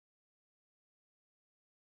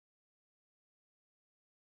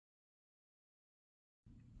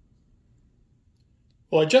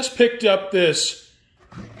Well, I just picked up this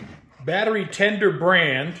battery tender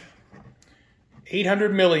brand,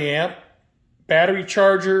 800 milliamp battery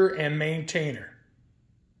charger and maintainer.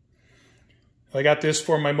 I got this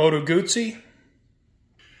for my Moto Guzzi.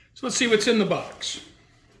 So let's see what's in the box.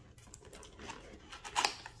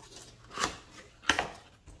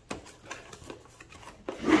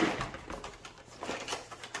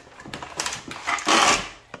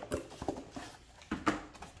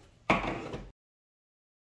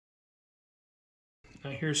 Now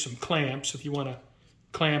here's some clamps if you want to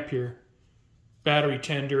clamp your battery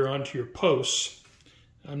tender onto your posts.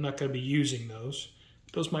 I'm not going to be using those.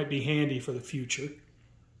 Those might be handy for the future.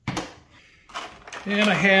 And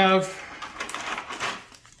I have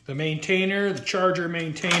the maintainer, the charger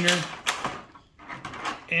maintainer,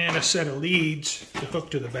 and a set of leads to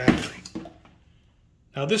hook to the battery.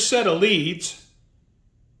 Now this set of leads,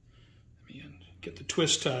 let me get the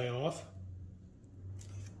twist tie off.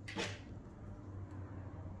 I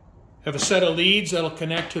have a set of leads that'll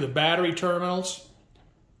connect to the battery terminals.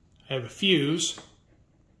 I have a fuse.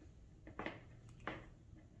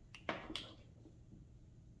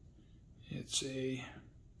 It's a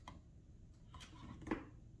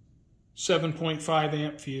 7.5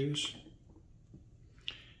 amp fuse.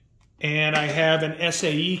 And I have an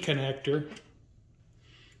SAE connector.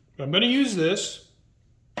 I'm going to use this.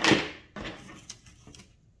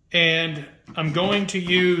 And I'm going to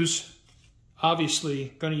use,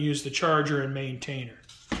 obviously, going to use the charger and maintainer.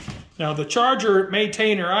 Now the charger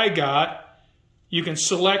maintainer I got, you can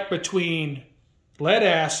select between lead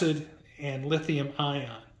acid and lithium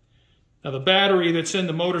ion. Now the battery that's in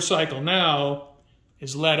the motorcycle now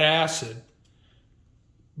is lead acid.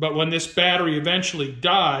 But when this battery eventually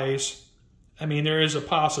dies, I mean, there is a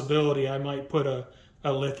possibility I might put a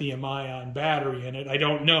lithium ion battery in it. I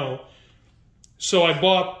don't know. So I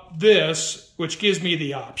bought this, which gives me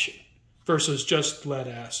the option versus just lead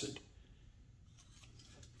acid.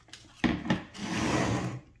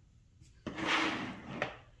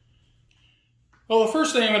 Well, the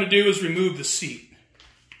first thing I'm going to do is remove the seat.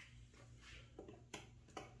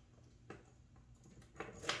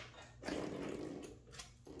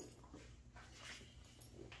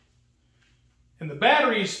 And the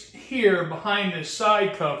battery's here behind this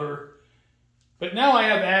side cover, but now I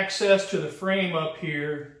have access to the frame up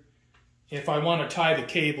here if I want to tie the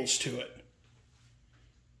cables to it.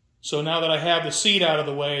 So now that I have the seat out of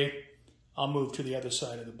the way, I'll move to the other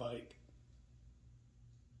side of the bike.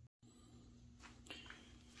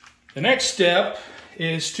 The next step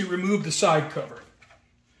is to remove the side cover.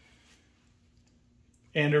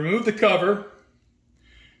 And to remove the cover,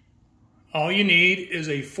 all you need is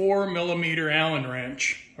a 4mm Allen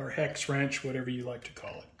wrench, or hex wrench, whatever you like to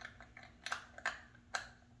call it.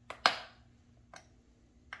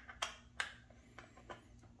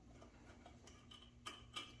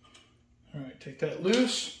 All right, take that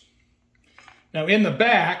loose. Now in the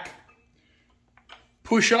back,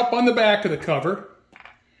 push up on the back of the cover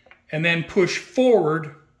and then push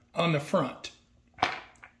forward on the front.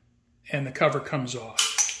 And the cover comes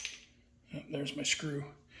off. Oh, there's my screw.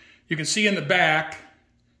 You can see in the back,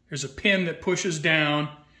 there's a pin that pushes down,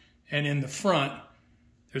 and in the front,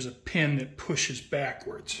 there's a pin that pushes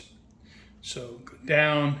backwards. So go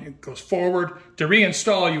down, it goes forward. To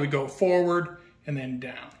reinstall, you would go forward and then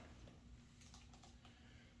down.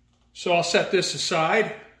 So I'll set this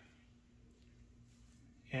aside,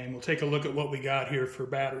 and we'll take a look at what we got here for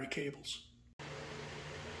battery cables.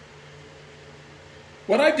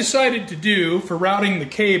 What I've decided to do for routing the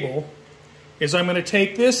cable is I'm going to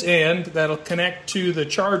take this end that'll connect to the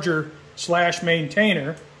charger /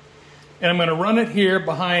 maintainer, and I'm going to run it here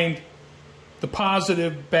behind the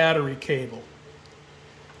positive battery cable.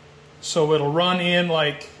 So it'll run in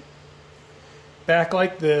back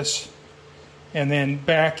like this, and then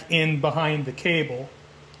back in behind the cable.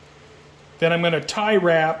 Then I'm going to tie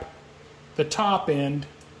wrap the top end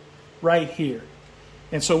right here.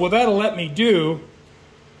 And so what that'll let me do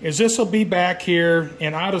is this will be back here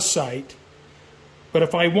and out of sight. But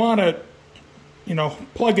if I want to,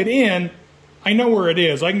 plug it in, I know where it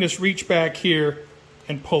is. I can just reach back here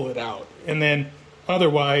and pull it out. And then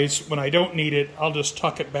otherwise, when I don't need it, I'll just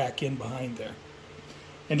tuck it back in behind there.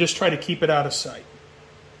 And just try to keep it out of sight.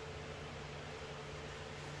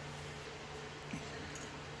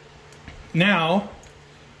 Now,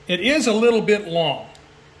 it is a little bit long.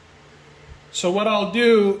 So what I'll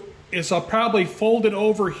do is I'll probably fold it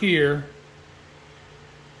over here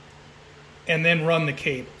and then run the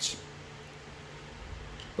cables.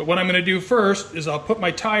 But what I'm going to do first is I'll put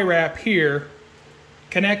my tie wrap here,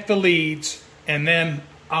 connect the leads, and then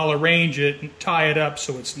I'll arrange it and tie it up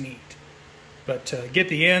so it's neat. But get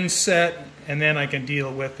the ends set, and then I can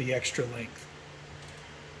deal with the extra length.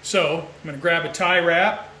 So I'm going to grab a tie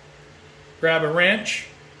wrap, grab a wrench,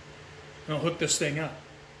 and I'll hook this thing up.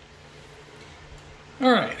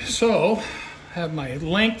 All right, so I have my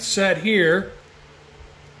length set here.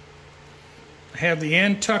 I have the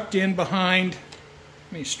end tucked in behind.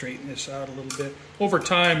 Let me straighten this out a little bit. Over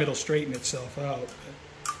time, it'll straighten itself out.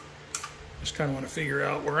 But just kind of want to figure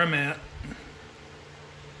out where I'm at.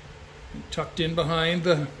 Tucked in behind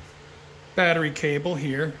the battery cable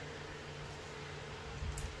here.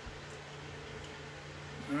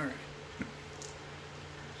 All right. So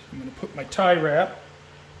I'm going to put my tie wrap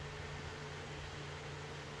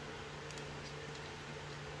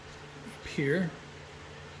up here.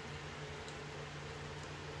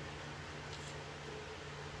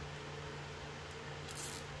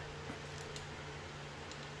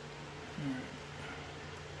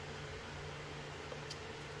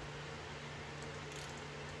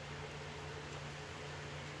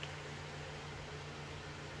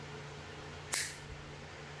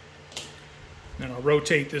 And I'll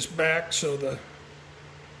rotate this back so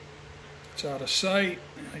it's out of sight.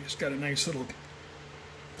 I just got a nice little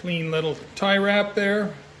clean little tie wrap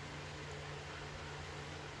there.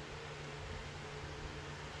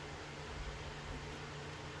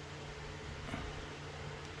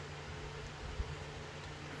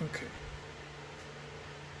 Okay.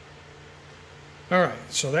 All right,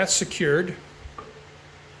 so that's secured.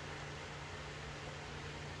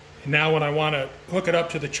 And now when I want to hook it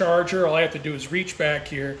up to the charger, all I have to do is reach back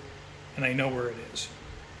here and I know where it is.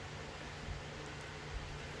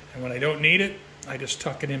 And when I don't need it, I just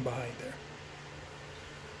tuck it in behind there.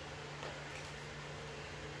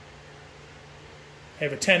 I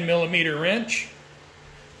have a 10mm wrench.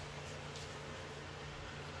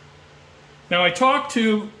 Now I talked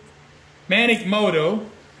to Manic Moto,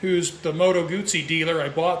 who's the Moto Guzzi dealer I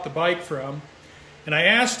bought the bike from, and I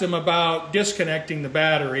asked him about disconnecting the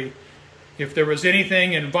battery, if there was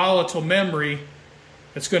anything in volatile memory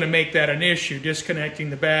that's going to make that an issue,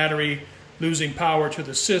 disconnecting the battery, losing power to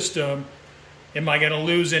the system. Am I going to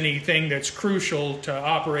lose anything that's crucial to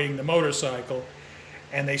operating the motorcycle?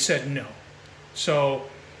 And they said no. So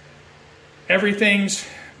everything's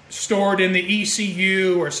stored in the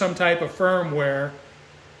ECU or some type of firmware.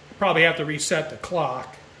 You probably have to reset the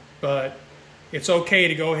clock, but it's okay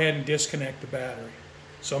to go ahead and disconnect the battery.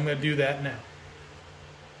 So I'm going to do that now.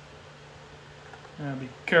 And be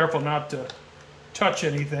careful not to touch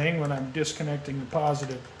anything when I'm disconnecting the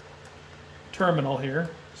positive terminal here,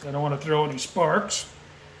 so I don't want to throw any sparks.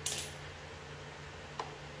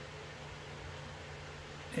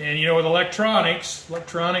 And you know, with electronics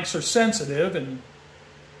are sensitive, and you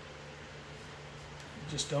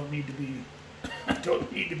just don't need to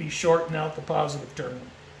be shorting out the positive terminal.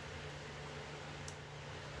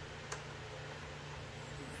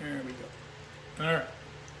 There we go. All right.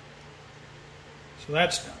 So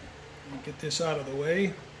that's done. Let me get this out of the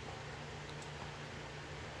way.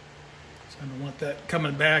 So I don't want that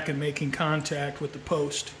coming back and making contact with the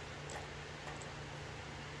post.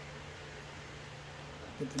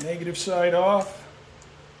 Get the negative side off.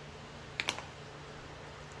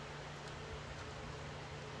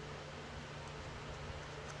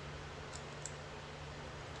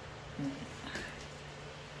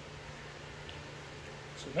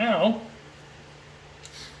 So now,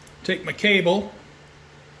 take my cable.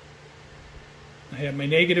 I have my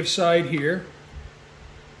negative side here.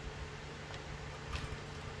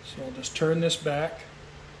 So I'll just turn this back.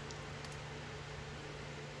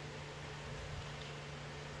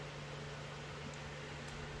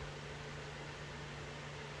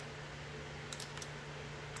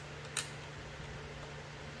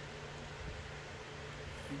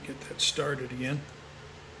 Get that started again.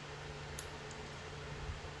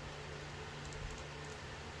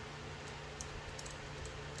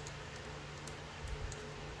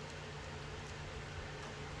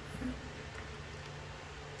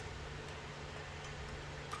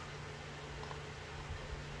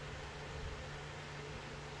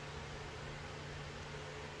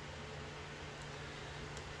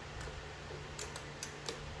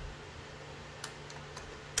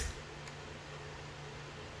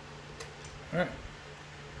 All right,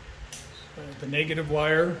 so the negative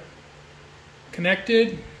wire connected.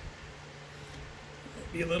 It'll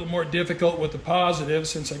be a little more difficult with the positive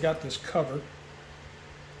since I got this cover.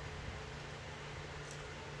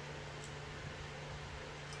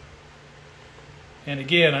 And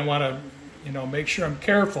again, I want to, make sure I'm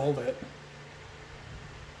careful that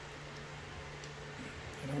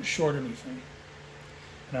I don't short anything.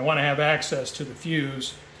 And I want to have access to the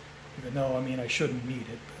fuse, even though, I shouldn't need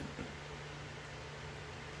it. But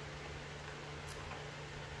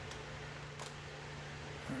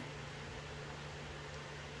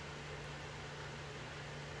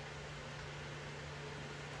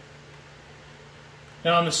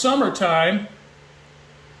Now in the summertime,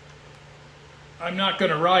 I'm not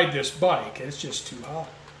going to ride this bike. It's just too hot.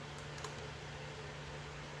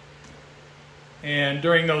 And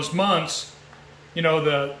during those months, you know,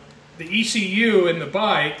 the ECU in the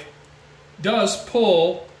bike does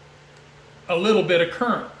pull a little bit of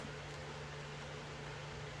current.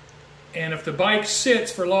 And if the bike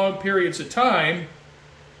sits for long periods of time,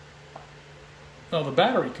 well, the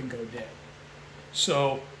battery can go dead.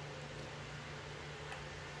 So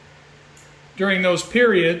during those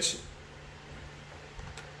periods,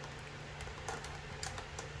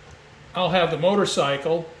 I'll have the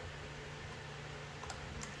motorcycle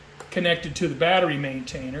connected to the battery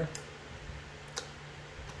maintainer.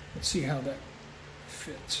 Let's see how that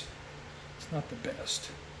fits. It's not the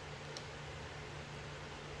best.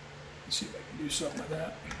 Let's see if I can do something with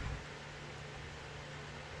that.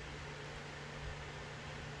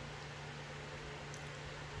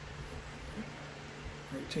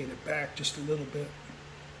 Rotate it back just a little bit.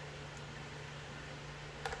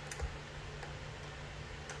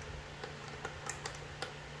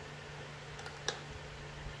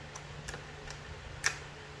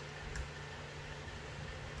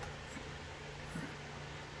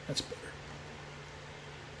 That's better.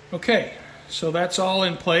 Okay, so that's all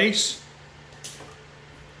in place.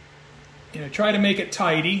 You know, try to make it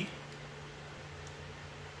tidy.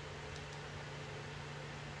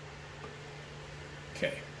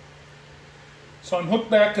 Okay, so I'm hooked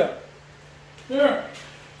back up. All right,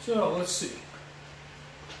 so let's see.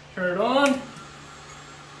 Turn it on.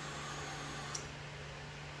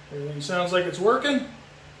 Everything sounds like it's working.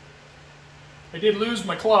 I did lose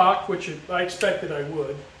my clock, which I expected I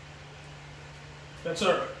would. That's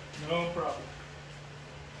all right, no problem.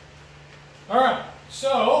 All right,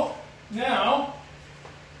 so now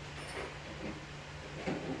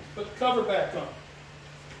put the cover back on.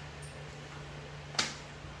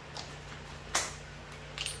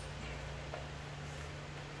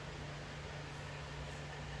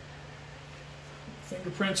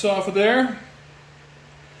 Fingerprints off of there.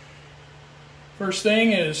 First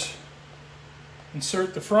thing is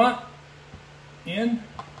insert the front in,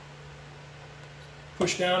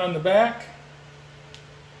 push down on the back,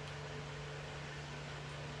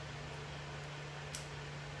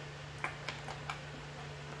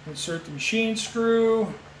 insert the machine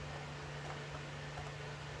screw,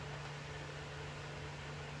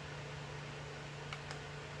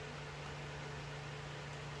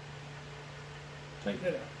 tighten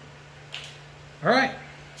it up. All right,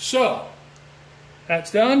 so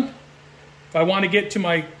that's done. If I want to get to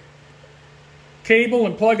my cable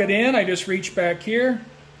and plug it in, I just reach back here,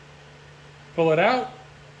 pull it out.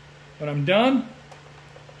 When I'm done,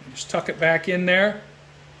 I just tuck it back in there.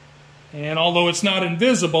 And although it's not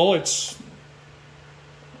invisible, it's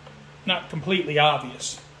not completely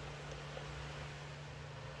obvious.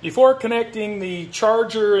 Before connecting the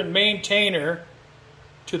charger and maintainer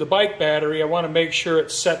to the bike battery, I want to make sure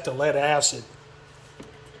it's set to lead acid.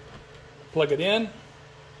 Plug it in.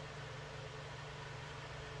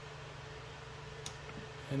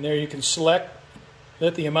 And there you can select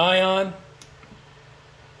lithium ion,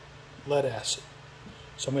 lead acid.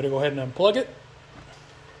 So I'm going to go ahead and unplug it.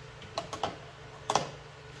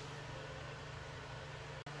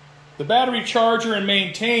 The battery charger and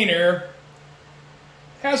maintainer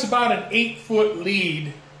has about an 8-foot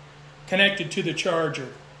lead connected to the charger.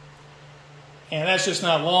 And that's just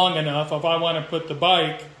not long enough. If I want to put the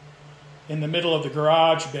bike in the middle of the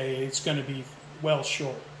garage bay, it's going to be well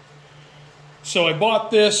short. So I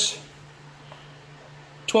bought this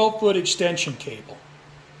 12-foot extension cable.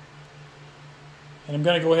 And I'm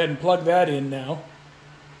going to go ahead and plug that in now.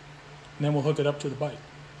 And then we'll hook it up to the bike.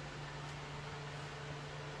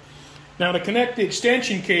 Now to connect the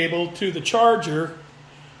extension cable to the charger,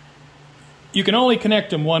 you can only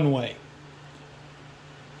connect them one way.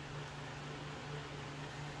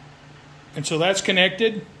 And so that's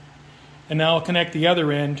connected. And now I'll connect the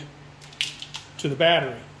other end to the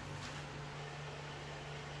battery.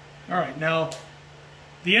 All right, now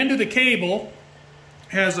the end of the cable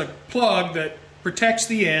has a plug that protects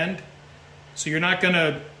the end, so you're not going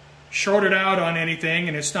to short it out on anything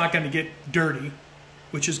and it's not going to get dirty,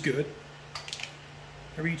 which is good.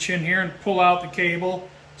 I reach in here and pull out the cable.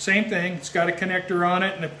 Same thing, it's got a connector on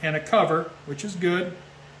it and a cover, which is good.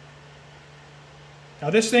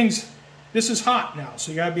 Now this is hot now,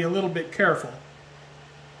 so you got to be a little bit careful.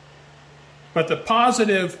 But the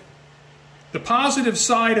positive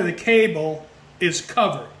side of the cable is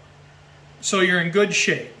covered, so you're in good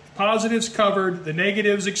shape. The positive's covered, the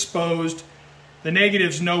negative's exposed, The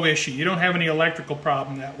negative's no issue. You don't have any electrical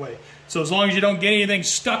problem that way. So as long as you don't get anything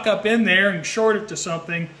stuck up in there and short it to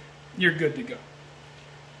something, you're good to go.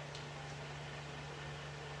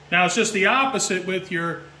 Now it's just the opposite with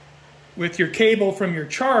your cable from your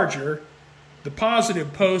charger. The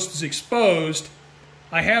positive post is exposed.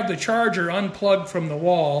 I have the charger unplugged from the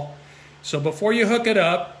wall. So before you hook it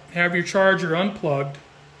up, have your charger unplugged.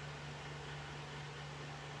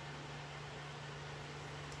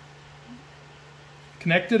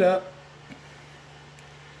 Connect it up.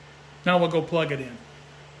 Now we'll go plug it in.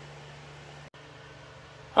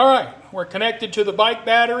 All right, we're connected to the bike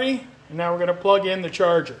battery, and now we're going to plug in the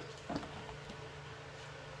charger.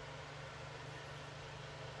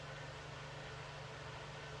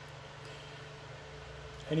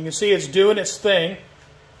 And you can see it's doing its thing.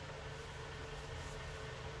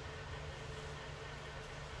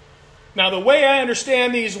 Now the way I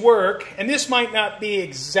understand these work, and this might not be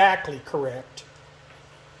exactly correct,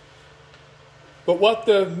 but what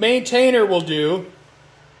the maintainer will do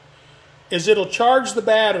is it'll charge the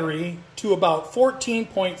battery to about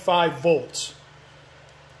 14.5 volts.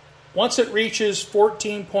 Once it reaches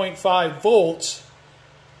 14.5 volts,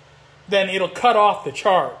 then it'll cut off the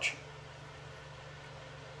charge.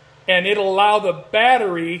 And it'll allow the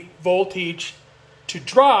battery voltage to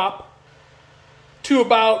drop to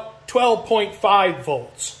about 12.5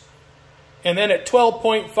 volts. And then at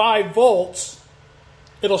 12.5 volts,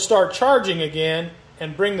 it'll start charging again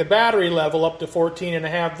and bring the battery level up to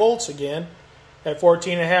 14.5 volts again. At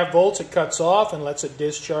 14.5 volts, it cuts off and lets it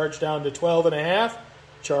discharge down to 12.5,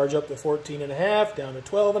 charge up to 14.5, down to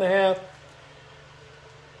 12.5.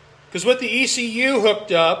 Because with the ECU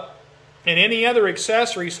hooked up, and any other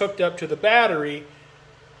accessories hooked up to the battery,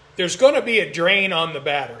 there's going to be a drain on the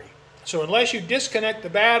battery. So unless you disconnect the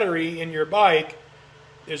battery in your bike,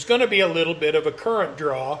 there's going to be a little bit of a current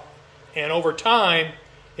draw. And over time,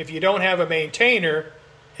 if you don't have a maintainer,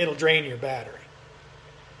 it'll drain your battery.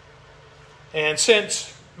 And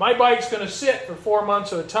since my bike's going to sit for 4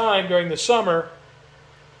 months at a time during the summer,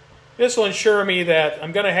 this will ensure me that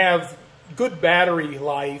I'm going to have good battery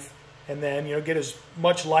life, and then, you know, get as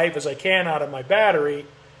much life as I can out of my battery.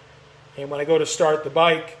 And when I go to start the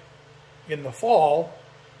bike in the fall,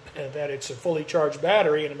 that it's a fully charged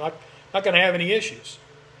battery, and I'm not going to have any issues.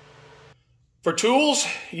 For tools,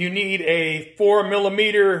 you need a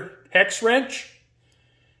 4mm hex wrench,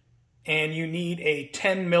 and you need a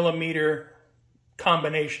 10mm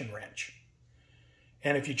combination wrench.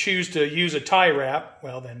 And if you choose to use a tie wrap,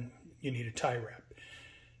 well, then you need a tie wrap.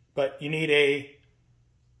 But you need a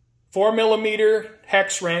 4mm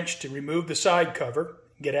hex wrench to remove the side cover,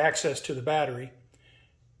 get access to the battery,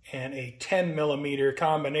 and a 10mm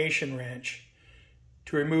combination wrench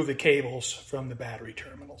to remove the cables from the battery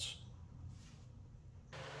terminals.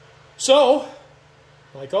 So,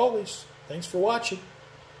 like always, thanks for watching.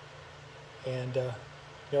 And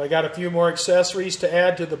I got a few more accessories to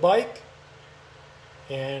add to the bike,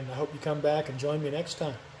 and I hope you come back and join me next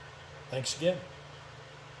time. Thanks again.